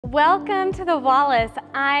Welcome to the Wallace.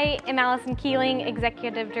 I am Allison Keeling,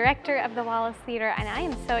 Executive Director of the Wallace Theater, and I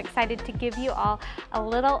am so excited to give you all a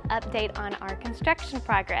little update on our construction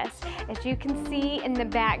progress. As you can see in the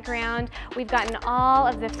background, we've gotten all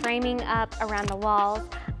of the framing up around the walls.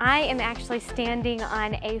 I am actually standing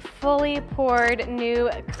on a fully poured new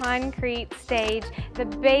concrete stage, the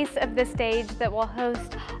base of the stage that will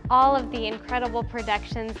host all of the incredible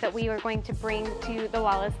productions that we are going to bring to the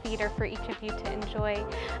Wallace Theater for each of you to enjoy.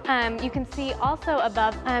 You can see also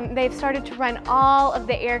above, they've started to run all of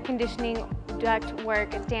the air conditioning duct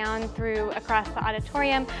work down through across the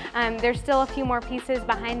auditorium. There's still a few more pieces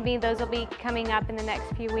behind me. Those will be coming up in the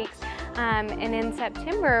next few weeks. And in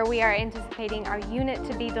September, we are anticipating our unit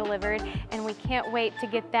to be delivered, and we can't wait to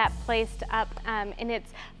get that placed up in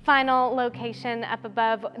its final location up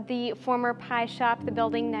above the former pie shop, the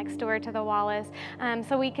building next door to the Wallace,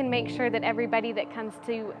 so we can make sure that everybody that comes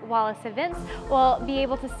to Wallace events will be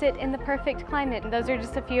able to sit in the perfect climate. And those are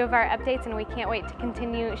just a few of our updates, and we can't wait to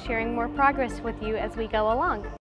continue sharing more progress with you as we go along.